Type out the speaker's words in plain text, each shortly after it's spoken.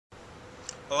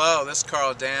Hello, this is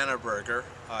Karl Danneberger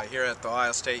here at the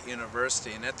Ohio State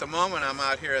University, and at the moment I'm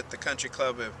out here at the Country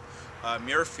Club of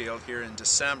Muirfield here in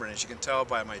December, and as you can tell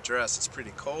by my dress, it's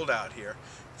pretty cold out here.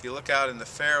 If you look out in the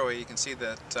fairway, you can see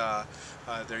that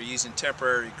they're using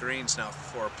temporary greens now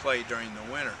for play during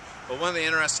the winter. But one of the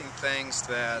interesting things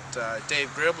that Dave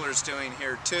Gribbler is doing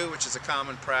here too, which is a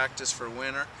common practice for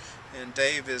winter, and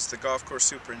Dave is the golf course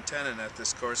superintendent at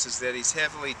this course, is that he's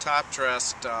heavily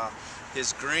top-dressed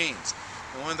his greens.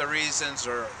 And one of the reasons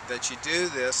that you do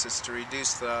this is to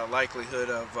reduce the likelihood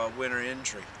of winter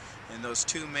injury. And those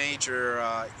two major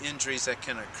injuries that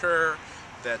can occur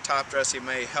that top dressing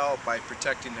may help by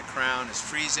protecting the crown is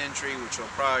freeze injury, which will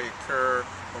probably occur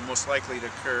or most likely to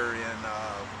occur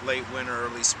in late winter,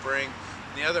 early spring.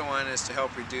 And the other one is to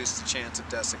help reduce the chance of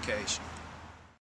desiccation.